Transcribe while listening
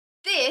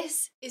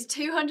This is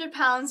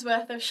 £200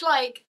 worth of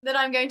Schleich that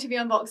I'm going to be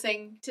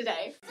unboxing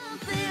today.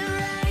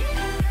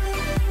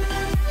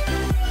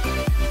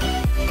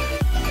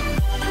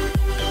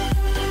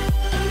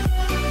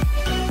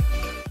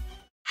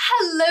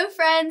 Hello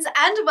friends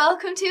and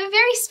welcome to a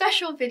very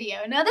special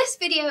video. Now this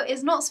video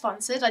is not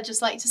sponsored, I'd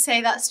just like to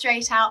say that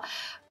straight out,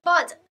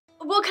 but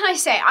what can I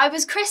say? I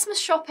was Christmas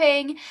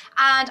shopping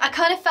and I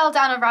kind of fell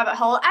down a rabbit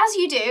hole, as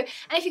you do,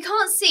 and if you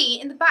can't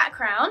see in the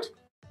background,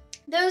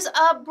 those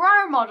are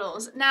briar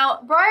models.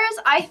 Now, briars,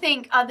 I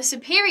think, are the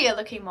superior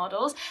looking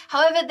models.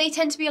 However, they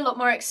tend to be a lot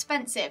more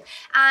expensive.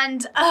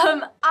 And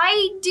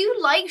I do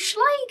like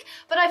Schleich,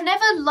 but I've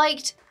never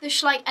liked the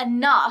Schleich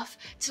enough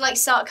to like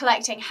start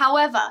collecting.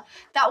 However,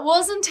 that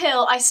was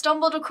until I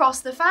stumbled across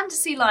the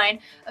fantasy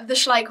line of the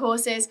Schleich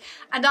horses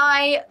and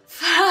I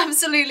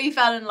absolutely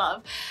fell in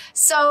love.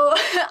 So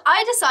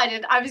I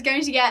decided I was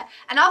going to get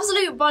an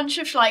absolute bunch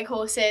of Schleich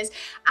horses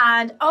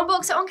and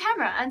unbox it on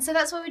camera. And so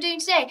that's what we're doing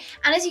today.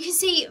 And as you can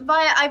see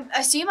I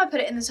assume I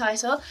put it in the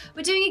title,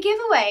 we're doing a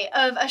giveaway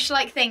of a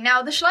Schleich thing.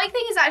 Now the Schleich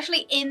thing is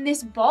actually in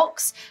this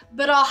box,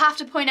 but I'll have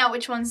to point out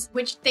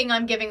which thing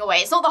I'm giving away.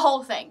 It's not the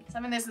whole thing.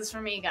 Some of this is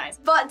from me,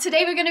 guys. But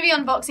today we're going to be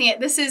unboxing it.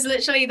 This is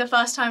literally the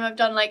first time I've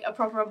done like a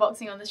proper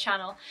unboxing on this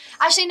channel.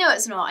 Actually, no,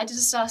 it's not. I did a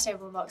Star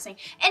Stable unboxing.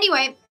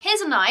 Anyway,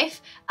 here's a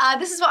knife.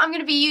 This is what I'm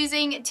going to be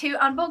using to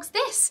unbox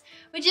this.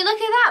 Would you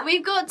look at that?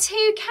 We've got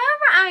two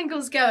camera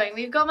angles going.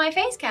 We've got my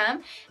face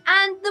cam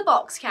and the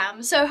box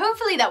cam. So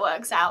hopefully that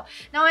works out.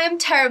 Now I am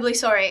terribly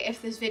sorry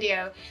if this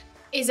video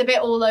is a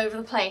bit all over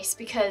the place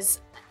because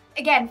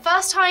again,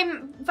 first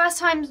time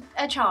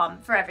a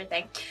charm for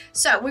everything.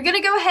 So we're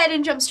gonna go ahead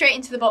and jump straight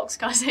into the box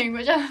cutting,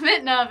 which I'm a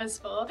bit nervous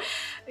for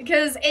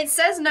because it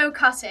says no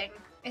cutting.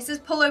 It says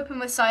pull open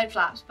with side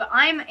flaps, but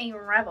I'm a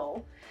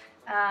rebel.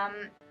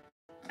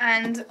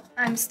 And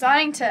I'm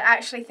starting to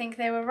actually think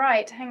they were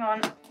right. Hang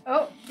on.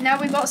 Oh, now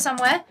we've got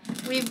somewhere.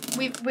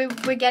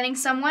 We're getting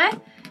somewhere.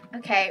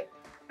 Okay.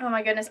 Oh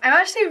my goodness, I'm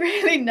actually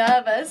really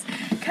nervous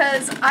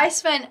because I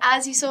spent,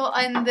 as you saw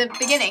in the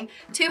beginning,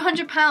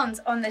 £200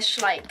 on this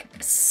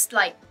Schleich,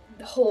 like,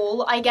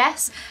 haul, I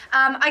guess.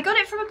 I got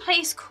it from a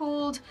place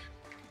called,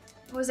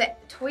 what was it,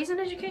 Toys and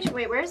Education?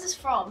 Wait, where is this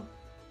from?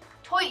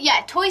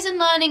 Toys and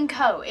Learning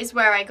Co. is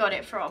where I got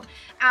it from.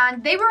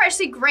 And they were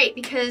actually great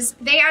because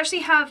they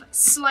actually have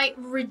slight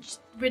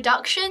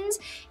reductions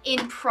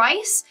in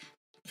price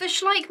for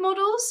Schleich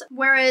models,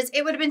 whereas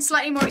it would have been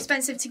slightly more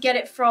expensive to get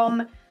it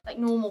from like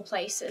normal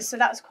places, so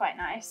that's quite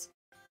nice.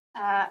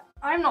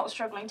 I'm not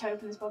struggling to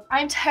open this box.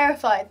 I'm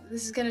terrified that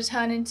this is going to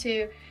turn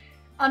into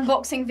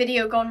unboxing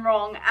video gone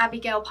wrong.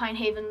 Abigail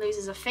Pinehaven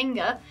loses a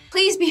finger.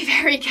 Please be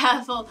very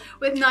careful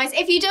with knives.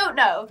 If you don't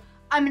know,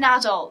 I'm an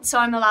adult, so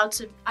I'm allowed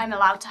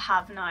to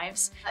have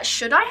knives.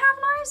 Should I have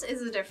knives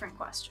is a different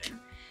question.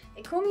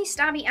 They call me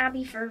Stabby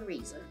Abby for a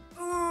reason.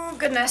 Oh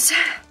goodness.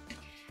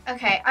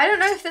 Okay, I don't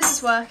know if this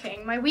is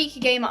working. My weak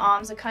gamer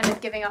arms are kind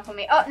of giving up on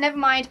me. Oh, never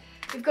mind.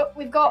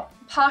 We've got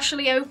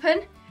partially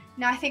open.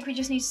 Now I think we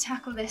just need to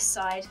tackle this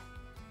side.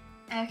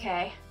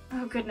 Okay.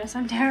 Oh goodness,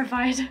 I'm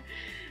terrified.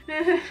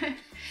 I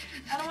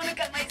don't want to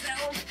cut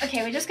myself.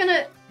 Okay, we're just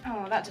gonna,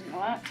 oh, that didn't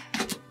work.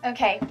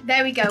 Okay,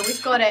 there we go,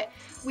 we've got it.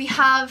 We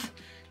have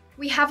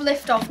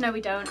lift off. No, we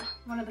don't.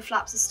 One of the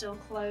flaps is still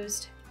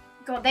closed.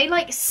 God, they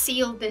like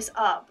sealed this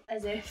up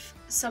as if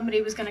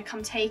somebody was gonna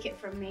come take it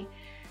from me.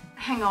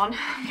 Hang on,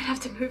 I'm gonna have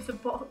to move the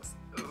box.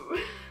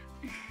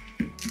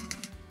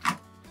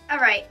 All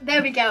right,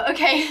 there we go.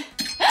 Okay,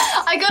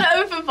 I got it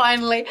open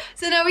finally.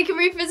 So now we can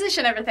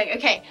reposition everything.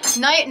 Okay,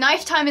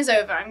 knife time is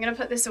over. I'm gonna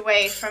put this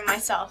away from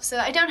myself so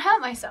that I don't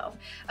hurt myself.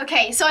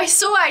 Okay, so I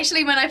saw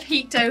actually when I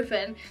peeked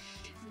open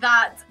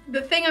that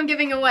the thing I'm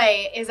giving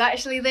away is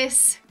actually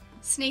this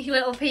sneaky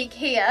little peek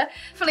here.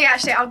 Fully,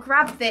 actually, I'll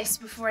grab this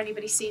before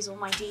anybody sees all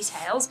my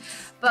details.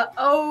 But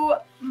oh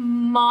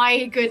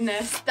my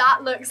goodness,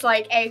 that looks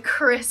like a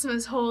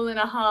Christmas haul and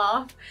a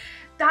half.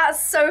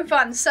 That's so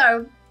fun.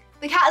 So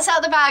the cat's out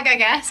of the bag, I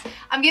guess.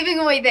 I'm giving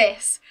away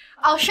this.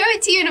 I'll show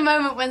it to you in a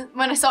moment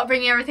when I start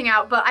bringing everything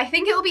out, but I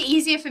think it'll be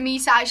easier for me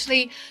to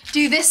actually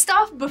do this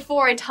stuff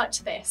before I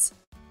touch this.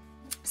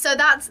 So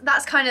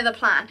that's kind of the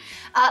plan.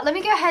 Let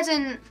me go ahead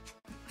and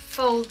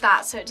fold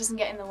that so it doesn't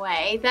get in the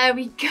way. There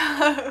we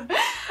go.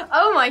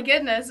 Oh my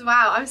goodness,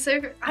 wow,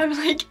 I'm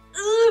like,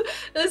 ugh,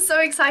 I'm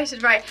so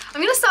excited. Right, I'm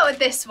gonna start with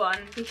this one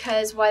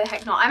because why the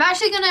heck not? I'm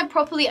actually gonna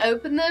properly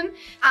open them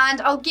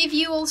and I'll give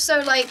you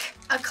also like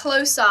a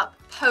close-up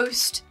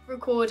post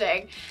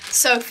recording.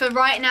 So for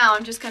right now,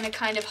 I'm just gonna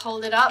kind of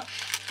hold it up.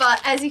 But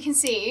as you can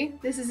see,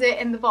 this is it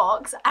in the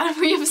box and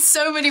we have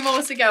so many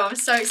more to go. I'm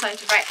so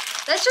excited. Right,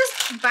 let's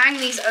just bang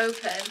these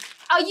open.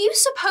 Are you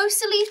supposed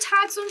to leave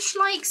tags on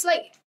Schleichs?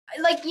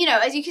 Like, you know,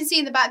 as you can see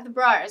in the back, the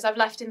briars I've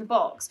left in the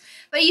box.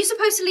 But are you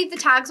supposed to leave the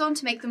tags on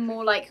to make them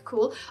more like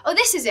cool? Oh,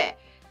 this is it.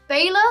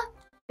 Bayala,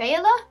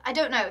 Bayala? I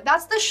don't know.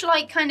 That's the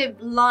Schleich kind of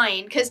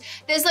line, because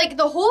there's like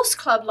the horse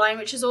club line,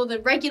 which is all the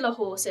regular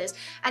horses,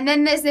 and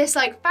then there's this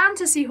like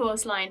fantasy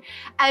horse line.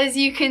 As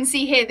you can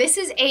see here, this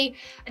is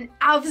an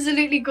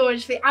absolutely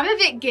gorgeous thing. I'm a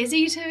bit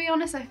gizzy, to be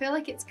honest. I feel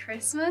like it's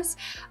Christmas.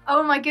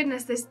 Oh my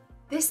goodness, this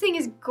thing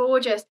is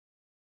gorgeous.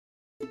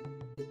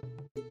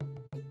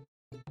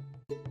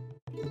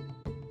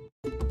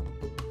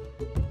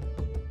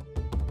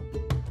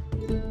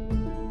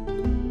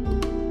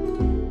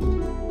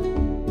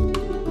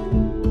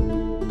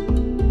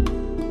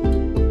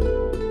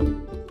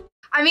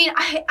 I mean,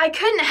 I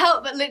couldn't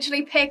help but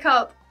literally pick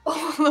up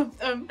all of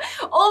them,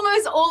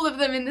 almost all of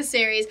them in the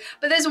series,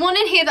 but there's one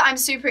in here that I'm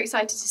super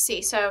excited to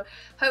see, so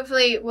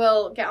hopefully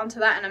we'll get onto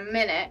that in a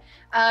minute.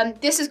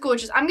 This is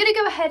gorgeous. I'm gonna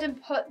go ahead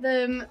and put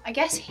them, I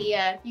guess,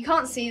 here. You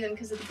can't see them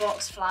because of the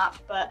box flap,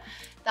 but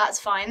that's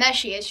fine. There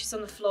she is, she's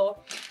on the floor.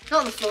 Not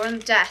on the floor, on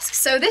the desk.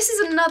 So this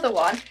is another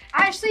one.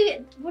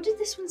 Actually, what did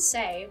this one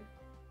say?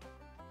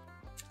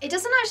 It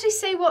doesn't actually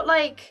say what,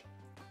 like,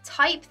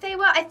 type they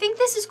were. I think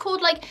this is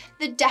called like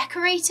the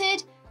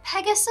decorated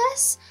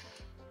Pegasus,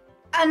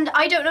 and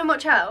I don't know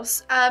much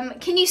else.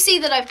 Can you see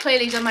that I've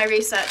clearly done my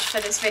research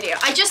for this video?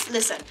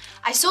 Listen,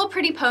 I saw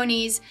pretty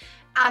ponies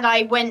and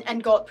I went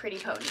and got pretty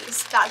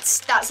ponies.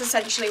 That's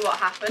essentially what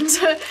happened.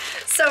 So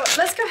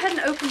let's go ahead and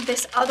open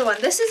this other one.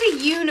 This is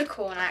a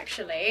unicorn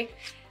actually,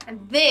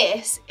 and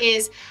this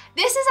is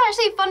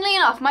actually, funnily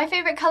enough, my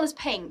favorite color is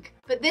pink,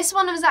 but this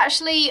one was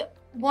actually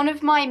one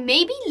of my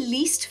maybe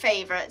least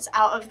favorites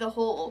out of the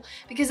haul,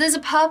 because there's a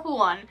purple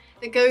one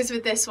that goes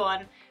with this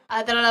one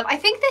that I love. I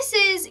think this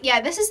is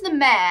the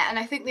mare, and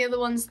I think the other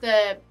one's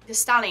the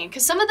stallion,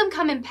 because some of them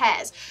come in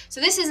pairs.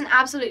 So this is an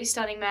absolutely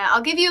stunning mare.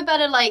 I'll give you a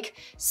better like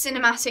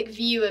cinematic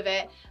view of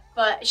it,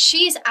 but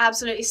she's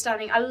absolutely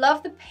stunning. I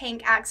love the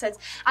pink accents,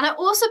 and I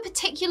also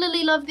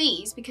particularly love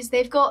these because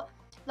they've got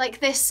like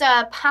this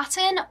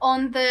pattern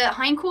on the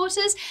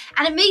hindquarters,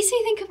 and it makes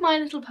me think of My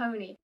Little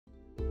Pony.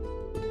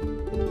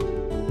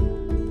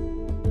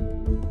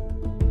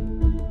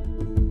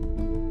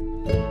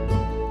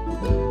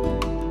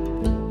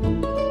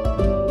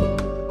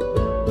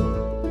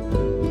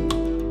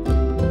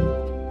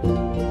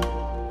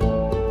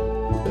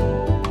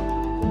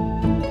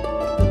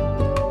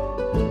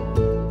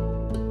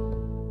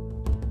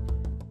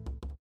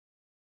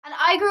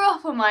 I grew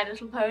up on My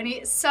Little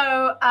Pony,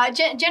 so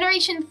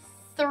generation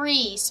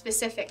 3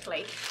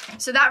 specifically.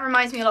 So that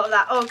reminds me a lot of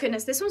that. Oh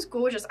goodness, this one's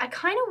gorgeous. I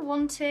kind of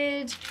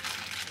wanted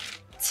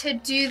to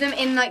do them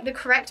in like the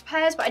correct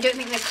pairs, but I don't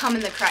think they come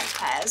in the correct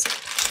pairs.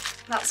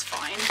 That's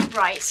fine.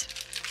 Right,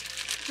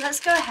 let's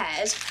go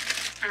ahead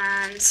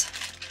and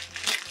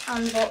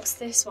unbox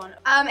this one.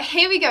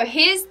 Here we go.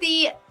 Here's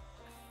the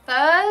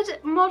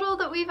third model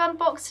that we've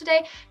unboxed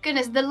today.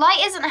 Goodness, the light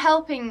isn't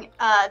helping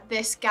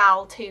this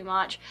gal too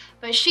much,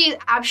 but she's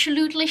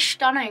absolutely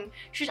stunning.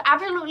 She's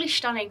absolutely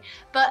stunning.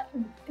 But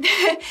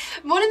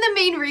one of the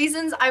main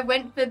reasons I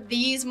went for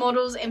these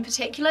models in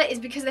particular is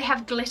because they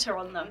have glitter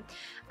on them.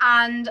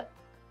 And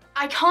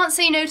I can't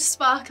say no to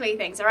sparkly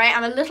things, all right?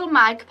 I'm a little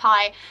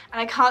magpie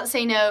and I can't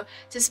say no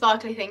to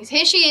sparkly things.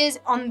 Here she is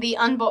on the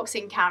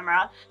unboxing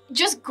camera.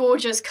 Just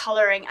gorgeous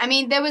coloring. I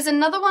mean, there was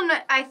another one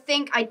that I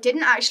think I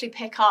didn't actually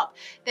pick up.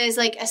 There's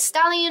like a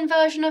stallion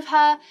version of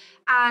her,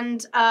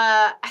 and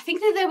I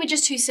think that they were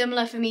just too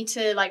similar for me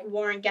to like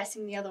warrant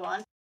guessing the other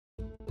one.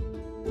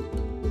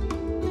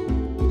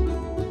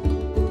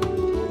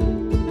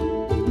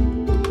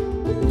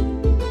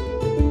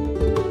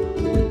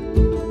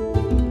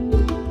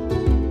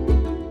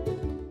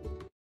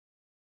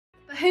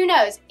 Who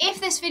knows,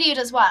 if this video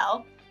does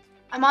well,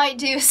 I might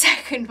do a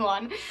second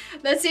one.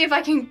 Let's see if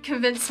I can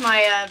convince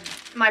my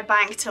my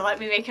bank to let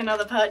me make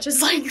another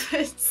purchase like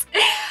this.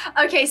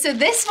 Okay, so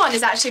this one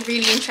is actually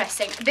really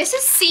interesting. This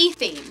is sea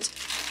themed.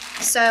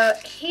 So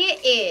here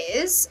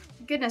is,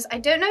 goodness, I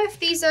don't know if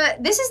these are,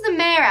 this is the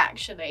mare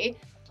actually.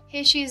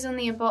 Here she is on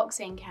the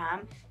unboxing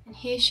cam, and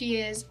here she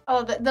is.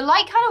 Oh, the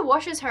light kind of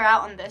washes her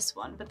out on this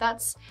one, but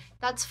that's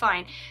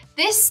fine.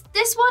 This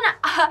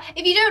one,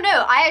 if you don't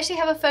know, I actually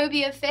have a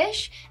phobia of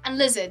fish and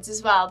lizards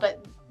as well,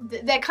 but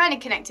they're kind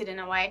of connected in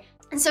a way.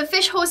 And so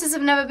fish horses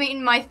have never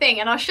been my thing,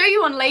 and I'll show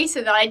you one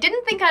later that I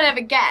didn't think I'd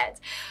ever get,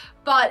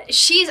 but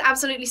she's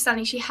absolutely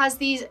stunning. She has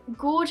these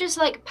gorgeous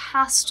like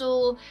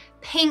pastel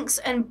pinks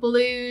and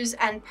blues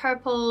and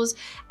purples,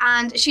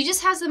 and she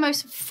just has the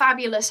most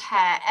fabulous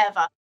hair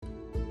ever.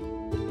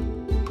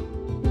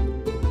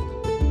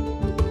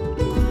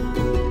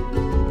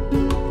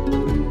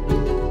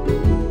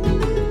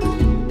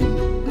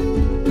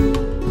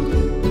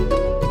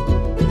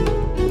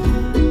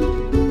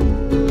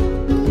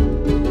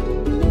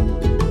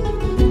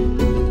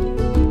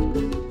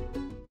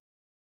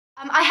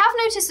 I have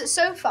noticed that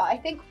so far, I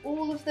think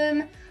all of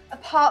them,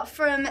 apart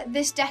from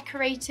this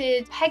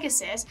decorated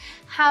Pegasus,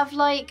 have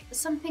like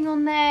something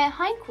on their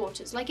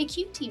hindquarters, like a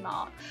cutie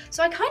mark.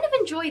 So I kind of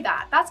enjoy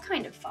that. That's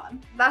kind of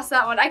fun. That's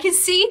that one. I can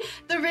see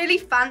the really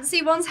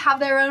fancy ones have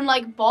their own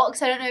like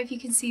box. I don't know if you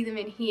can see them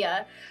in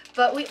here,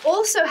 but we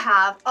also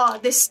have, oh,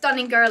 this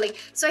stunning girly.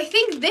 So I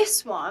think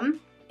this one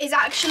is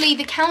actually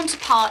the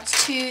counterpart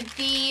to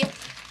the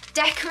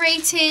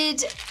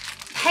decorated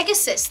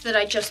Pegasus that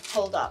I just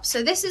pulled up.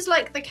 So this is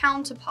like the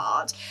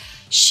counterpart.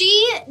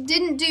 She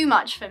didn't do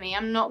much for me,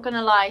 I'm not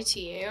gonna lie to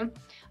you.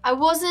 I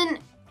wasn't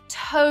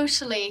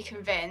totally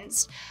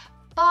convinced,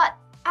 but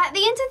at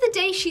the end of the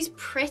day, she's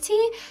pretty.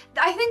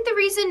 I think the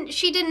reason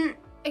she didn't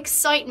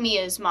excite me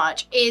as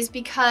much is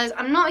because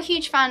I'm not a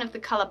huge fan of the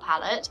color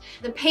palette.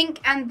 The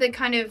pink and the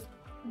kind of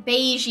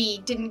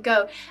beigey didn't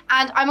go.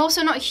 And I'm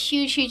also not a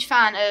huge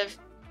fan of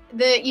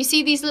you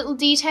see these little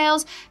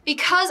details,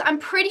 because I'm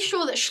pretty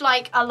sure that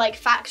Schleich are like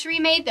factory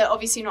made. They're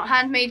obviously not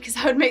handmade because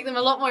that would make them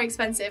a lot more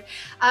expensive.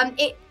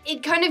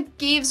 It kind of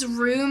gives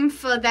room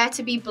for there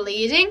to be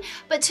bleeding,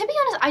 but to be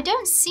honest, I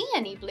don't see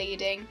any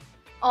bleeding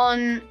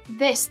on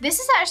this. This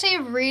is actually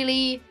a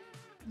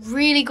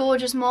really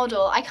gorgeous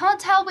model. I can't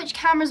tell which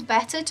camera's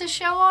better to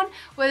show on,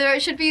 whether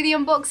it should be the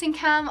unboxing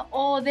cam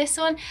or this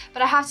one,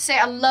 but I have to say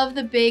I love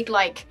the big,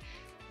 like,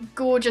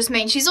 gorgeous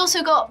mane. She's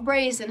also got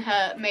braids in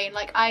her mane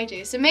like I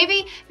do, so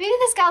maybe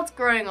this gal's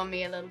growing on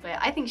me a little bit.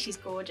 I think she's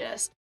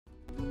gorgeous.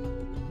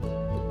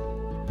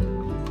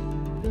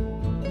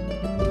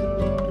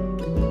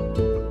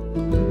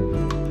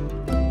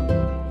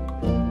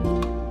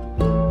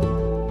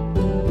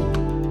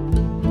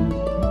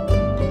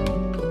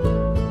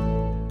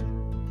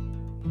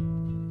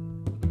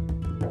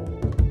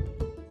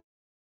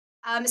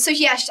 So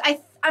yeah,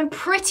 I'm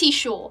pretty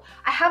sure.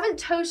 I haven't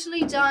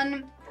totally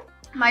done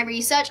my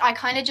research. I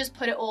kind of just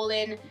put it all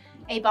in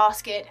a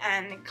basket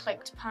and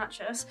clicked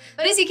purchase.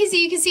 But as you can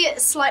see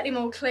it slightly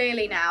more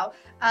clearly now.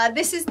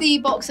 This is the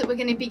box that we're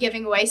going to be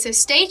giving away, so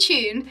stay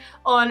tuned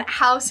on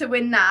how to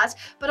win that.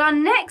 But our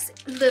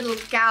next little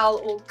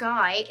gal or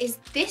guy is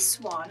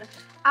this one.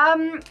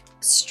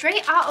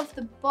 Straight out of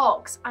the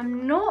box,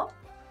 I'm not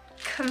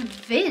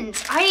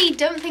convinced. I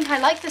don't think I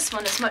like this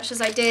one as much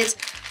as I did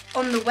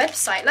on the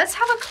website. Let's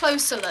have a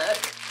closer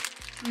look.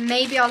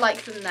 Maybe I'll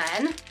like them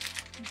then.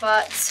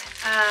 But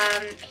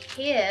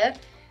here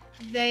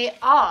they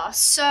are.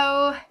 So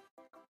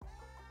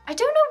I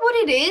don't know what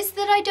it is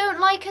that I don't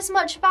like as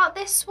much about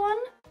this one.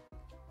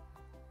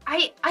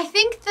 I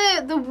think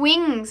the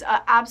wings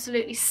are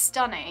absolutely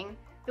stunning.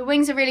 The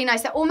wings are really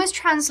nice. They're almost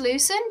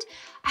translucent.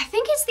 I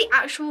think it's the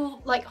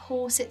actual like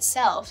horse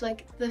itself,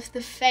 like the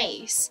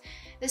face.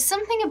 There's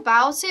something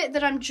about it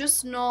that I'm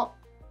just not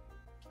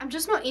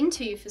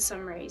into for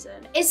some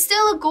reason. It's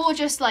still a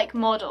gorgeous like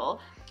model,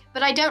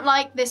 but I don't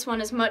like this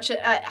one as much,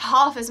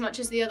 half as much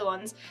as the other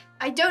ones.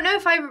 I don't know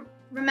if I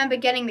remember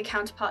getting the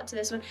counterpart to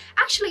this one.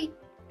 Actually,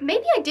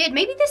 maybe I did.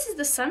 Maybe this is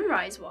the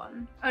sunrise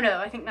one. Oh no,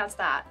 I think that's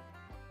that.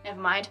 Never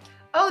mind.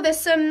 Oh, there's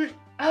some,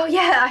 oh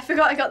yeah, I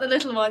forgot I got the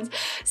little ones.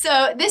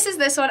 So this is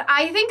this one.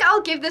 I think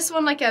I'll give this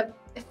one like a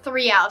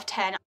 3 out of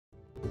 10.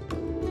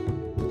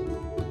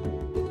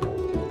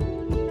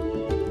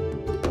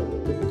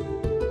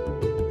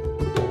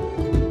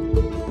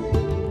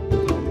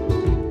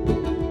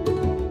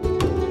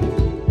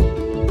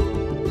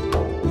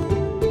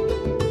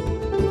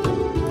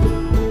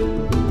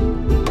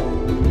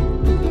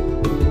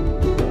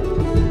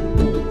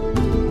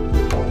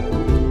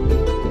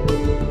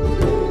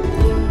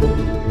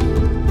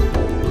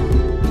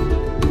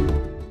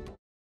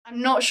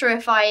 I'm not sure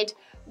if I'd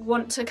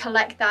want to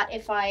collect that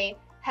if I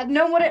had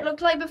known what it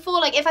looked like before.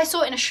 Like if I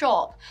saw it in a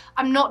shop,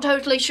 I'm not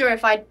totally sure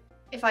if I'd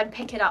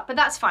pick it up, but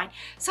that's fine.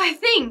 So I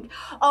think,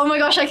 oh my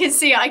gosh, I can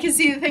see it. I can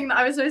see the thing that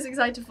I was most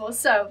excited for.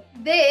 So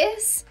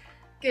this,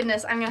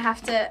 goodness, I'm gonna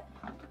have to,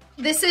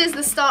 this is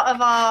the start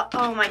of our,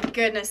 oh my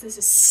goodness, this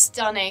is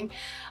stunning.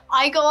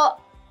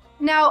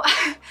 Now,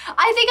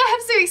 I think I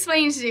have some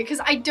explaining to do because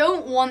I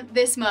don't want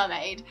this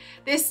mermaid.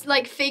 This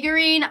like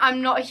figurine,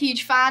 I'm not a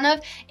huge fan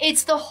of.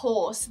 It's the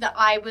horse that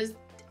I was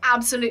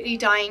absolutely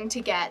dying to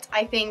get.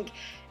 I think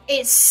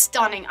it's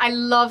stunning. I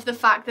love the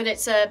fact that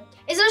it's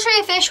literally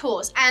a fish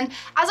horse. And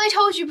as I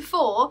told you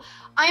before,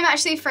 I'm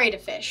actually afraid of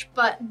fish,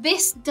 but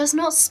this does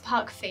not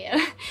spark fear.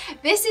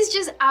 This is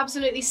just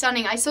absolutely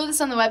stunning. I saw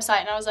this on the website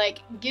and I was like,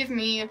 give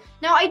me.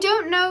 Now, I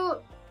don't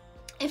know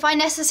if I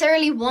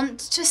necessarily want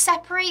to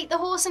separate the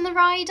horse and the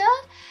rider.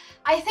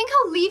 I think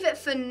I'll leave it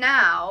for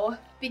now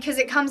because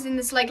it comes in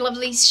this like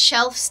lovely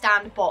shelf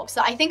stand box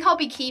that I think I'll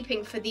be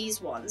keeping for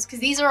these ones, because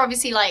these are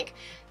obviously like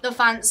the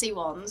fancy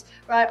ones,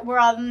 right?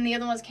 Rather than the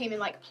other ones came in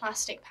like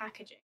plastic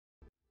packaging.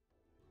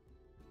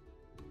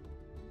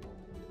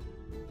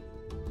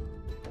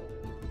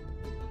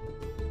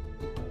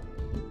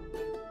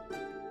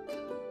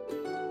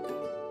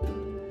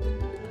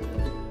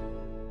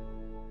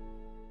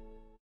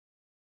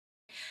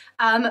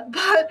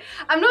 But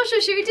I'm not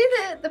sure, should we do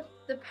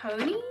the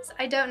ponies?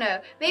 I don't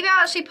know. Maybe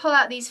I'll actually pull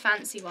out these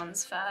fancy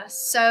ones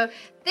first. So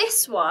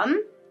this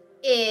one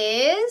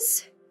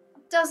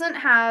doesn't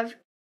have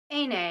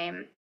a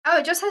name. Oh,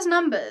 it just has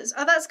numbers.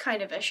 Oh, that's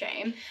kind of a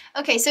shame.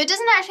 Okay, so it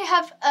doesn't actually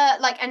have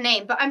like a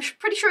name, but I'm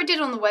pretty sure it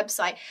did on the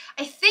website.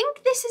 I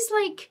think this is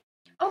like,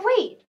 oh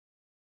wait.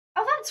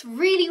 Oh, that's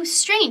really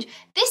strange.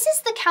 This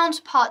is the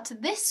counterpart to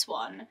this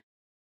one.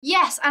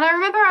 Yes, and I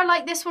remember I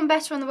like this one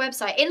better on the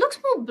website. It looks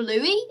more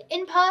bluey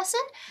in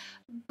person,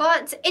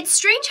 But it's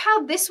strange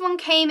how this one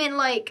came in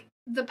like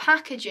the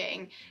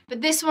packaging,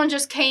 but this one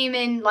just came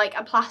in like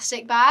a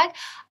plastic bag.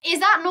 Is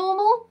that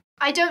normal?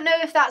 I don't know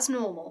if that's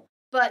normal,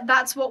 but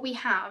that's what we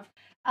have.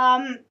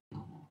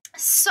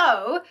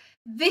 So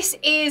this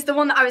is the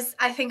one that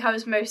I think I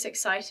was most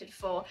excited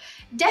for.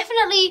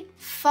 Definitely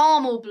far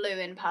more blue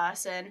in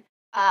person.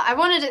 I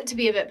wanted it to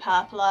be a bit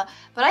purpler,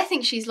 but I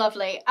think she's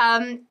lovely.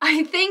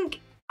 I think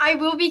I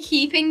will be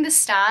keeping the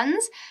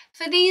stands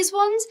for these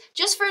ones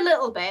just for a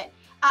little bit.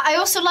 I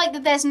also like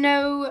that there's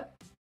no,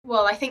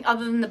 well, I think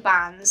other than the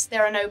bands,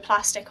 there are no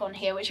plastic on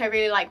here, which I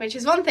really like, which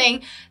is one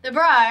thing the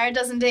Breyer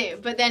doesn't do.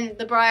 But then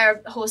the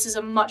Breyer horses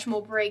are much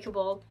more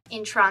breakable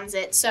in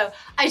transit. So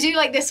I do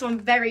like this one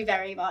very,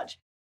 very much.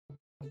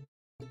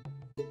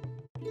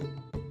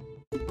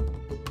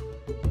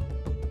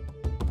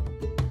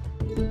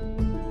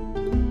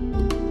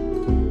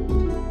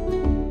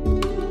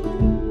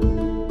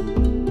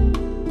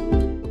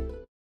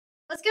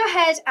 Let's go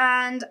ahead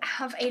and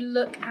have a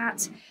look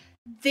at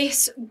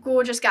this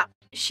gorgeous gal.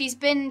 She's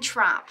been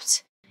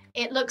trapped.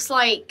 It looks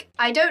like,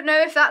 I don't know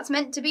if that's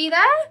meant to be there,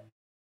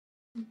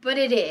 but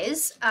it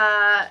is.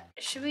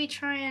 Should we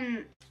try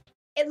and,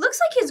 it looks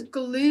like it's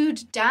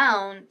glued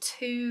down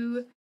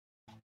to,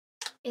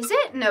 is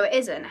it? No, it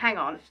isn't. Hang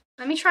on.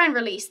 Let me try and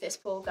release this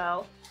poor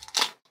girl.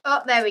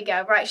 Oh, there we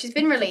go. Right, she's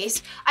been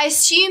released. I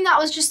assume that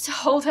was just to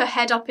hold her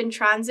head up in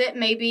transit.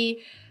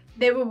 Maybe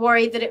they were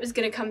worried that it was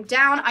going to come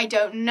down. I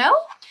don't know.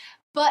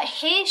 But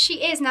here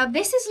she is. Now,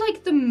 this is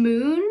like the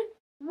moon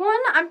one,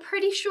 I'm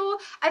pretty sure.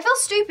 I feel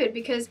stupid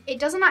because it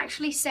doesn't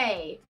actually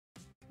say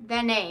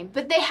their name,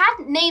 but they had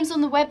names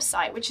on the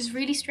website, which is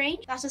really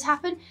strange that has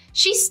happened.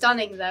 She's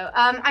stunning though.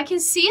 I can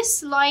see a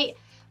slight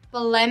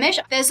blemish.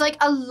 There's like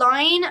a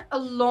line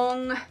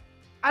along,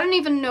 I don't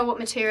even know what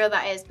material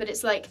that is, but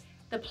it's like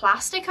the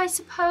plastic, I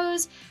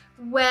suppose,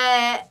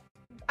 where,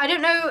 I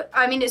don't know,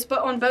 I mean, it's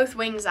on both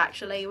wings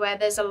actually, where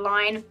there's a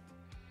line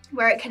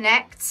where it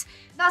connects.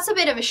 That's a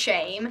bit of a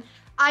shame.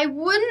 I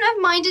wouldn't have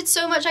minded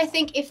so much, I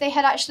think, if they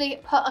had actually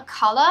put a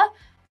color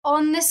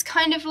on this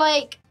kind of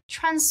like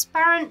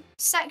transparent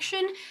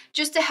section,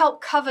 just to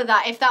help cover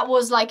that if that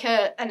was like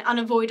an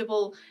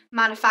unavoidable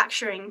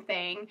manufacturing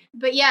thing.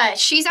 But yeah,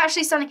 she's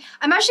actually stunning.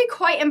 I'm actually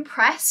quite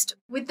impressed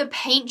with the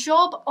paint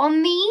job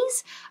on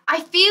these.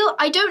 I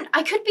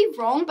could be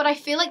wrong, but I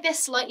feel like they're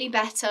slightly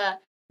better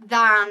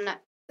than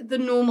the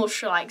normal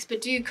Schleichs,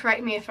 but do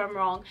correct me if I'm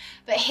wrong.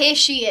 But here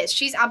she is.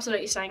 She's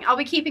absolutely stunning. I'll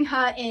be keeping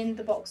her in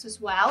the box as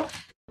well.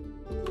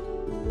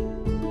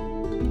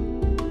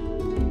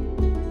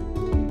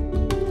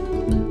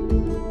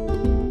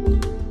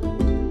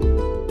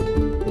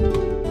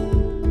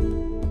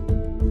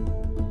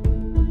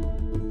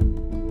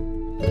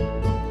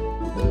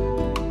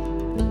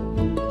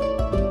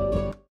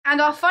 And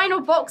our final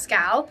box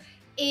gal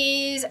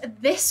is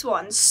this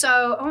one.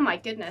 So, oh my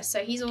goodness. So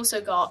he's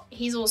also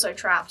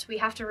trapped. We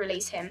have to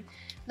release him.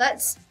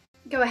 Let's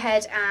go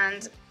ahead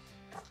and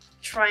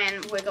try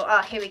and wiggle.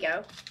 Ah, here we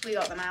go. We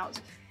got them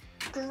out.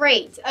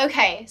 Great.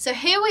 Okay, so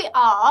here we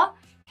are.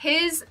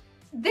 This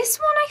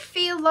one I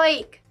feel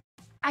like,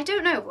 I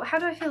don't know. How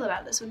do I feel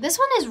about this one? This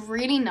one is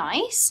really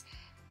nice,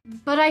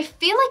 but I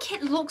feel like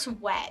it looks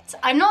wet.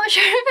 I'm not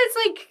sure if it's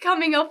like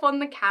coming up on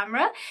the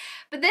camera,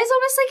 but there's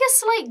almost like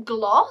a slight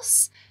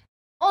gloss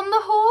on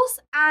the horse,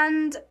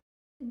 and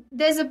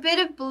there's a bit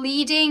of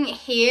bleeding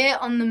here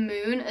on the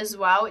moon as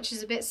well, which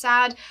is a bit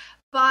sad.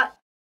 But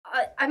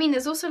I mean,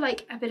 there's also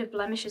like a bit of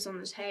blemishes on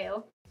the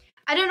tail.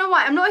 I don't know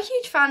why. I'm not a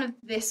huge fan of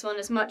this one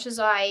as much as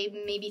I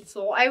maybe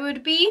thought I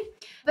would be,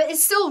 but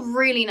it's still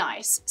really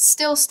nice,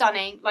 still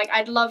stunning. Like,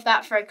 I'd love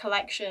that for a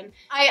collection.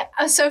 I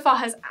so far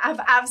have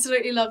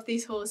absolutely loved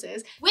these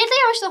horses. Weirdly,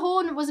 I wish the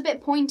horn was a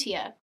bit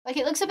pointier. Like,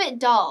 it looks a bit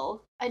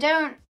dull. I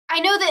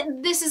know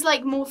that this is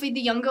like more for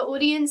the younger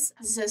audience.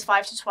 It says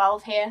 5 to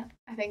 12 here.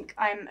 I think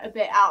I'm a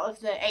bit out of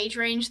the age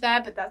range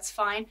there, but that's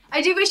fine.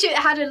 I do wish it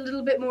had a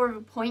little bit more of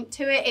a point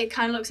to it. It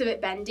kind of looks a bit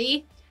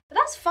bendy, but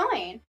that's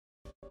fine.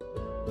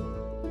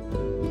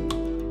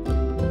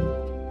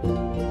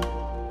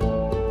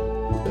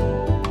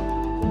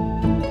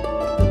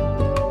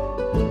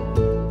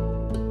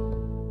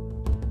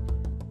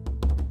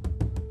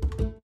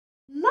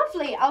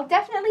 Lovely. I'll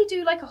definitely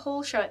do like a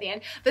haul show at the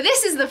end, but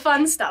this is the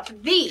fun stuff.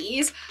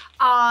 These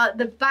are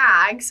the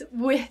bags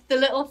with the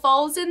little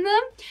folds in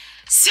them.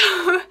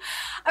 So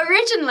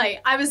originally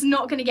I was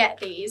not going to get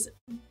these,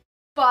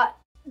 but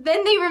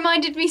then they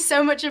reminded me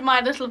so much of My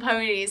Little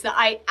Ponies that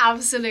I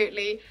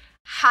absolutely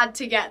had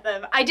to get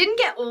them. I didn't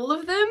get all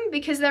of them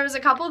because there was a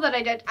couple that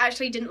I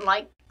actually didn't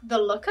like the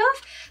look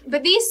of,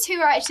 but these two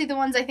are actually the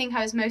ones I think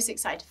I was most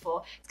excited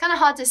for. It's kind of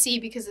hard to see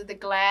because of the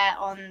glare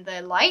on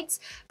the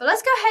lights, but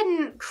let's go ahead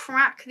and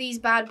crack these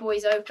bad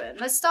boys open.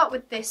 Let's start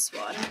with this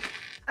one.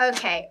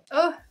 Okay.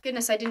 Oh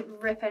goodness, I didn't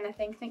rip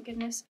anything, thank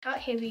goodness. Oh,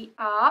 here we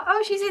are.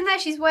 Oh, she's in there,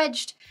 she's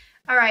wedged.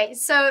 All right,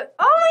 so,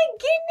 oh my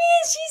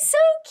goodness, she's so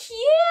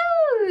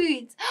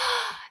cute.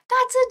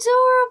 That's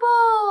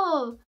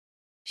adorable.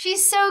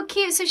 She's so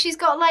cute. So she's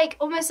got like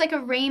almost like a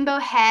rainbow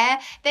hair.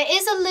 There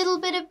is a little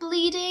bit of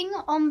bleeding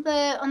on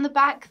the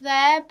back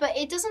there, but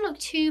it doesn't look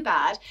too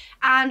bad.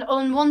 And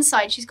on one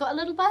side, she's got a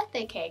little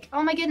birthday cake.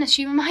 Oh my goodness,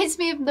 she reminds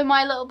me of the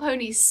My Little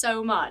Pony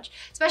so much,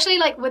 especially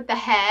like with the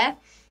hair.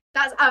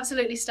 That's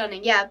absolutely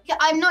stunning, yeah.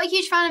 I'm not a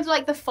huge fan of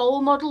like the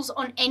foal models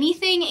on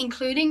anything,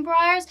 including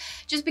Briars,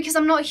 just because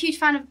I'm not a huge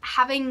fan of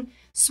having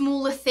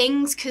smaller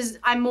things because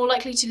I'm more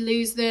likely to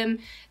lose them.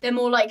 They're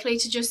more likely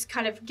to just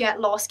kind of get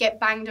lost,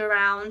 get banged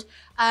around.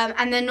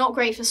 And they're not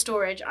great for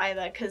storage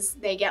either because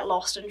they get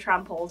lost and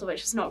trampled,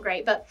 which is not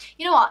great. But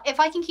you know what? If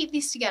I can keep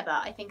these together,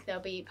 I think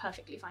they'll be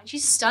perfectly fine.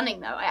 She's stunning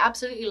though. I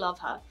absolutely love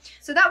her.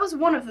 So that was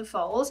one of the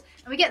foals.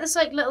 And we get this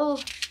like little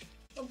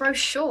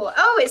brochure.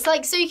 Oh, it's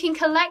like so you can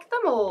collect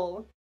them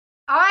all.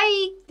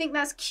 I think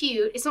that's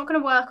cute. It's not going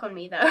to work on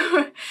me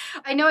though.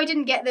 I know I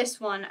didn't get this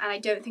one and I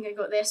don't think I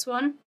got this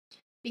one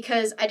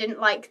because I didn't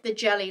like the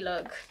jelly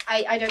look.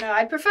 I don't know.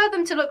 I prefer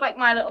them to look like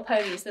My Little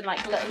Ponies than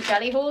like little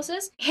jelly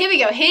horses. Here we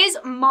go. Here's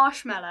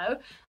Marshmallow.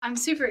 I'm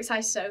super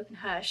excited to open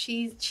her.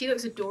 She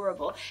looks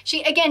adorable.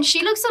 She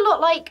looks a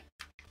lot like,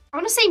 I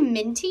want to say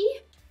Minty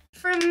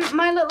from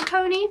My Little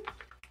Pony.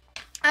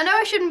 I know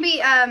I shouldn't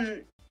be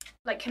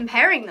like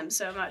comparing them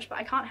so much, but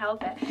I can't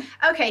help it.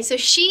 Okay, so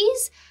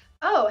she's,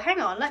 oh, hang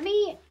on. Let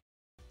me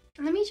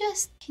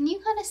just, can you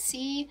kind of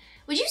see?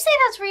 Would you say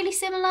that's really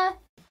similar?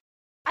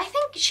 I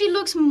think she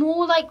looks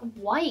more like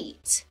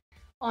white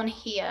on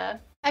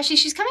here. Actually,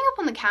 she's coming up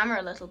on the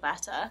camera a little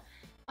better.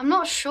 I'm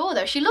not sure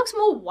though. She looks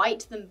more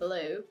white than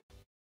blue.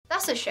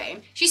 That's a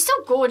shame. She's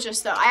still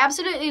gorgeous though. I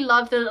absolutely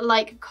love the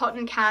like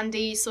cotton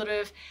candy sort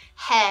of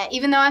hair,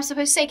 even though I'm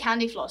supposed to say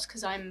candy floss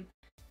because I'm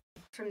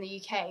from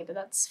the UK, but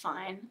that's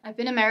fine. I've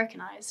been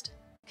Americanized.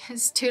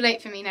 It's too late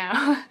for me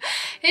now.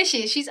 Here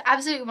she is. She's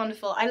absolutely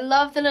wonderful. I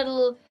love the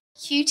little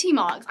cutie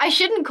marks. I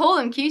shouldn't call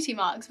them cutie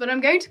marks, but I'm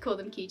going to call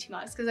them cutie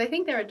marks because I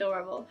think they're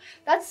adorable.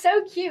 That's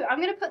so cute.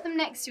 I'm going to put them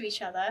next to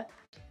each other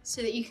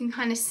so that you can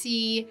kind of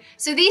see.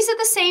 So these are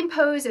the same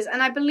poses,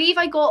 and I believe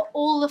I got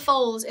all the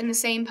foals in the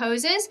same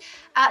poses.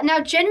 Now,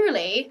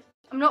 generally,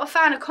 I'm not a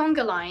fan of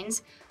conga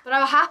lines, but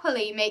I'll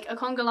happily make a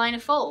conga line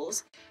of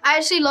foals. I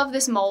actually love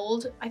this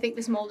mold. I think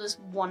this mold is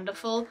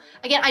wonderful.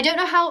 Again, I don't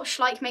know how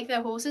Schleich make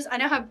their horses. I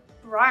know how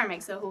Orion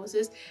makes their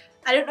horses.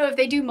 I don't know if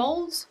they do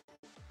molds.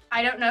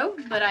 I don't know,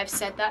 but I've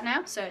said that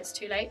now, so it's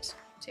too late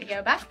to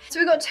go back. So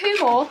we've got two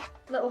more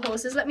little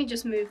horses. Let me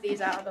just move these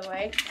out of the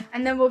way,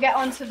 and then we'll get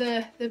on to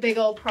the big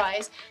old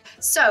prize.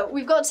 So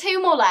we've got two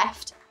more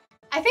left.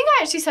 I think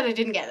I actually said I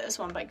didn't get this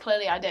one, but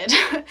clearly I did.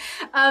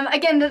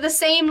 Again, they're the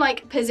same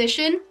like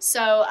position,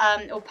 so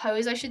or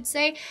pose, I should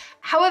say.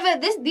 However,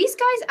 these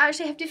guys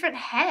actually have different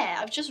hair.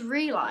 I've just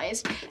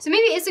realized. So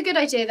maybe it's a good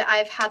idea that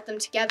I've had them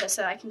together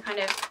so I can kind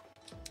of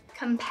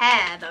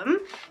compare them.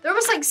 They're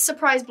almost like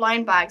surprise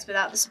blind bags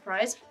without the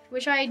surprise,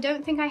 which I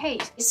don't think I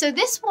hate. So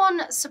this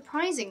one,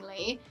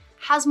 surprisingly,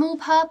 has more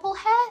purple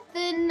hair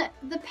than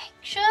the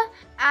picture,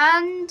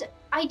 and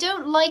I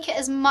don't like it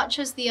as much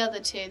as the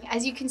other two.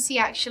 As you can see,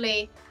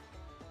 actually,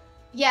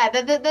 yeah,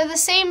 they're the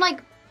same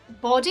like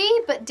body,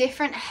 but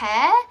different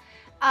hair.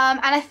 And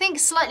I think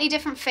slightly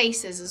different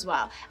faces as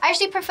well. I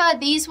actually prefer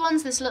these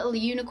ones, this little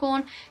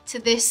unicorn, to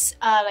this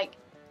like,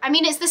 I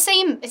mean, it's the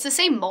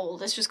same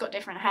mold, it's just got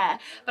different hair.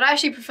 But I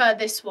actually prefer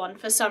this one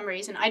for some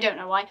reason. I don't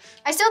know why.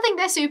 I still think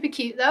they're super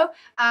cute though.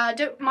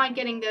 Don't mind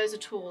getting those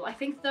at all. I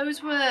think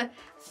those were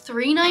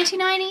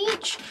 $3.99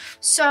 each.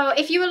 So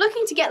if you were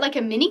looking to get like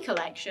a mini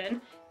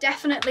collection,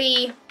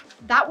 definitely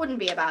that wouldn't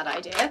be a bad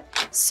idea.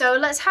 So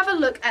let's have a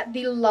look at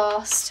the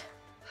last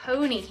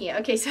pony here.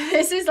 Okay, so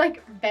this is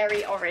like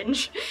very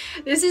orange.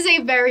 This is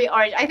a very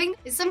orange. I think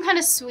it's some kind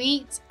of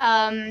sweet,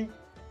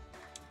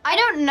 I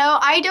don't know.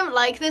 I don't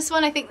like this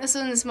one. I think this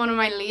one is one of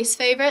my least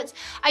favorites.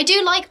 I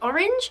do like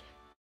orange,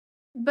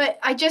 but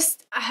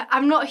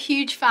I'm not a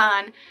huge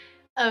fan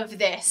of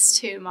this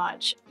too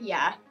much.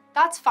 Yeah,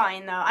 that's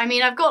fine though. I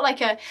mean, I've got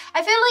like I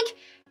feel like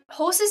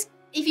horses,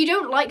 if you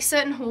don't like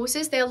certain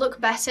horses, they'll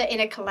look better in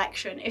a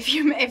collection,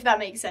 if that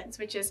makes sense,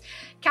 which is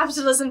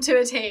capitalism to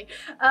a T.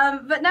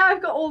 But now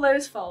I've got all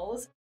those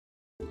foals.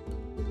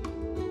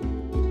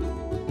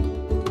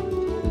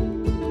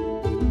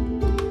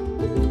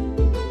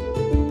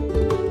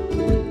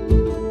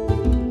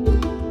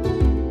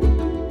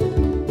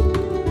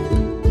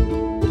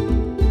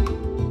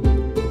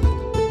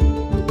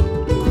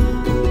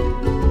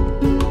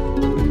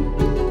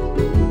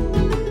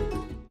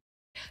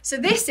 So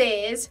this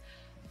is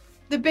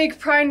the big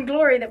pride and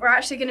glory that we're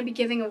actually going to be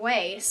giving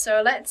away.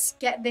 So let's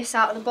get this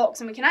out of the box,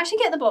 and we can actually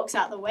get the box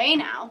out of the way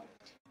now.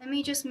 Let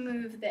me just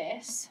move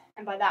this,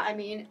 and by that I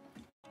mean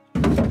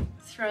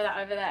throw that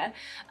over there.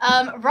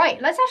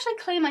 Right, let's actually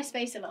clear my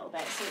space a little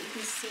bit so you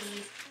can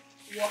see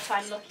what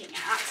I'm looking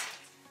at.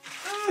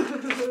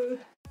 Ooh.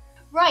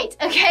 Right,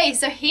 okay,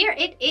 so here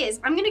it is.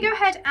 I'm going to go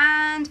ahead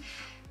and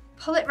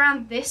pull it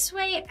around this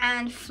way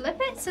and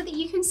flip it so that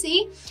you can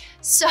see.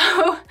 So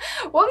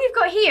what we've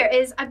got here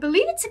is, I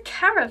believe it's a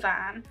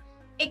caravan.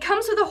 It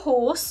comes with a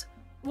horse,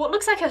 what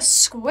looks like a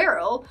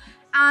squirrel,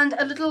 and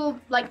a little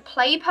like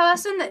play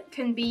person that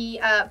can be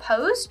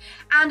posed,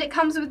 and it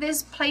comes with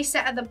this play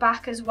set at the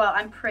back as well,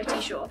 I'm pretty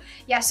sure.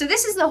 Yeah, so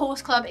this is the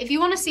horse club. If you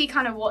want to see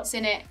kind of what's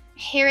in it,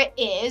 here it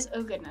is.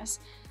 Oh goodness.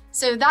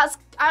 So that's,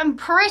 I'm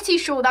pretty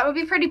sure that would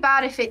be pretty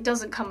bad if it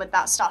doesn't come with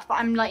that stuff, but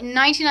I'm like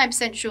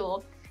 99%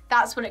 sure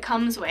that's what it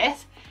comes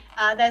with.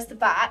 There's the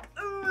back.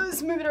 Ooh,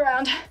 let's move it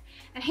around.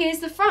 And here's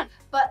the front.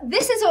 But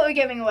this is what we're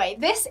giving away.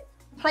 This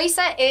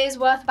playset is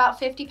worth about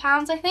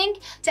 £50, I think.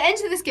 To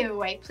enter this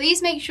giveaway,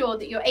 please make sure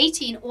that you're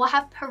 18 or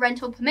have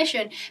parental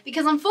permission,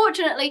 because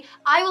unfortunately,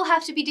 I will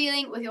have to be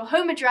dealing with your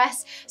home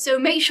address, so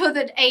make sure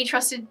that a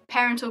trusted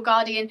parent or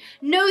guardian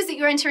knows that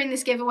you're entering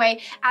this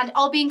giveaway, and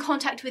I'll be in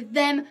contact with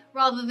them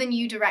rather than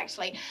you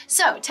directly.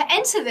 So, to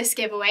enter this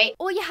giveaway,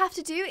 all you have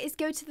to do is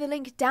go to the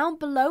link down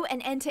below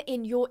and enter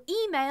in your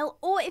email,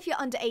 or if you're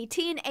under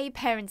 18, a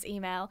parent's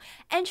email.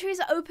 Entries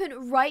are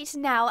open right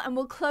now and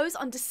will close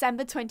on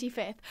December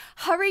 25th.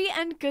 Hurry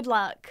and good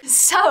luck.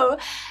 So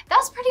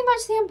that's pretty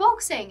much the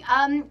unboxing.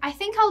 I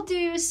think I'll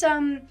do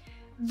some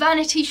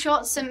vanity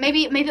shots and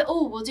maybe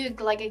oh, we'll do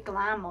like a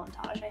glam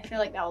montage. I feel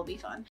like that will be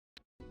fun.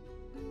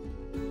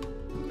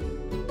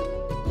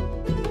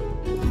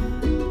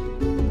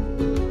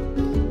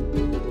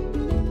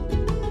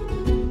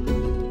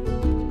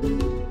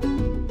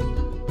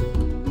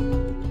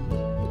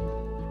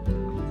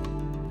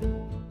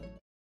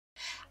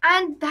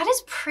 And that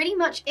is pretty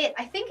much it.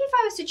 I think if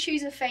I was to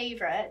choose a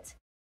favorite,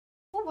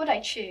 what would I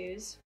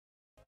choose?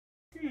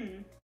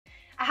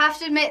 I have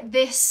to admit,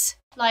 this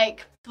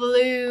like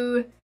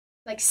blue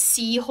like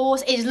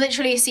seahorse is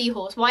literally a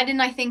seahorse. Why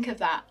didn't I think of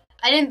that?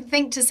 I didn't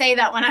think to say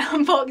that when I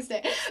unboxed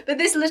it, but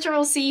this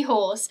literal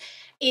seahorse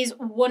is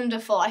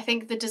wonderful. I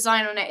think the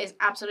design on it is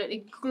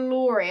absolutely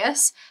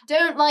glorious.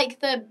 Don't like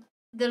the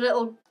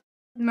little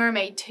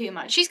mermaid too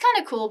much. She's kind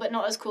of cool, but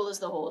not as cool as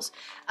the horse.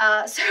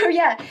 So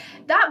yeah,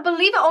 that,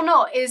 believe it or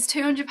not, is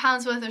 £200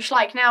 worth of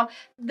Schleich. Now,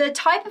 the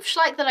type of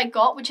Schleich that I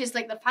got, which is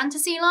like the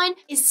fantasy line,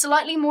 is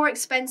slightly more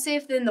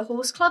expensive than the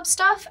horse club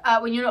stuff,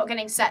 when you're not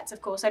getting sets,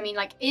 of course. I mean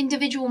like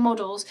individual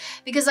models,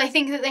 because I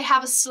think that they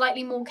have a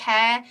slightly more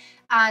care,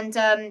 and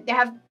they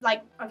have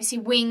like obviously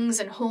wings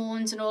and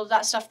horns and all of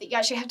that stuff that you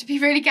actually have to be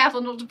really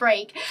careful not to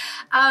break.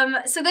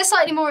 So they're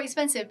slightly more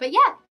expensive, but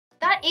yeah,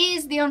 that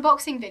is the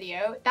unboxing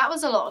video. That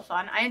was a lot of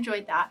fun. I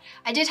enjoyed that.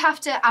 I did have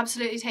to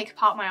absolutely take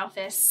apart my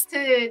office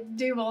to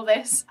do all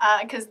this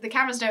because the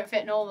cameras don't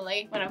fit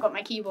normally when I've got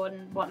my keyboard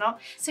and whatnot.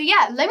 So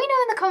yeah, let me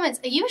know in the comments,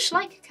 are you a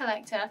Schleich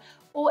collector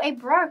or a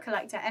bra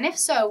collector? And if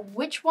so,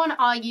 which one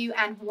are you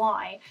and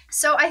why?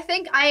 So I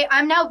think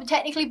I'm now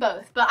technically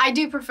both, but I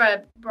do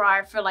prefer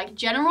bra for like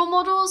general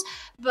models,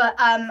 but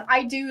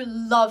I do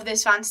love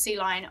this fantasy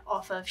line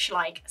off of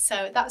Schleich,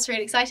 so that's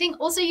really exciting.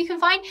 Also, you can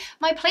find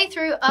my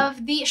playthrough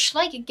of the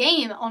Schleich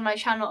game on my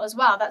channel as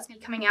well. That's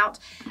coming out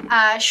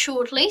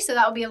shortly, so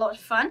that'll be a lot of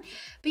fun.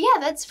 But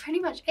yeah, that's pretty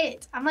much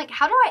it. I'm like,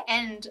 how do I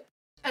end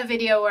a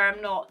video where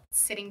I'm not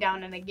sitting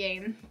down in a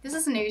game? This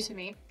is new to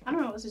me. I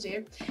don't know what to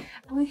do.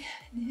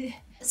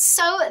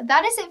 So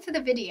that is it for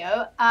the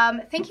video.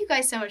 Thank you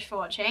guys so much for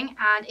watching,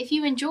 and if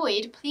you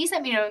enjoyed, please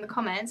let me know in the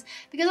comments,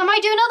 because I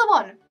might do another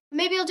one.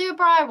 Maybe I'll do a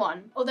bra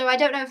one, although I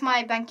don't know if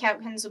my bank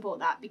account can support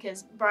that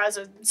because bras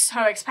are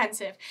so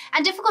expensive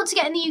and difficult to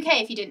get in the UK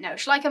if you didn't know.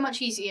 Schleich are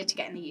much easier to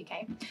get in the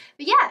UK.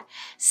 But yeah,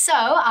 so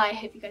I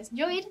hope you guys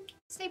enjoyed.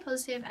 Stay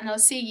positive, and I'll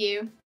see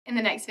you in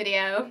the next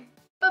video.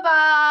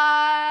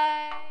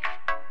 Bye-bye!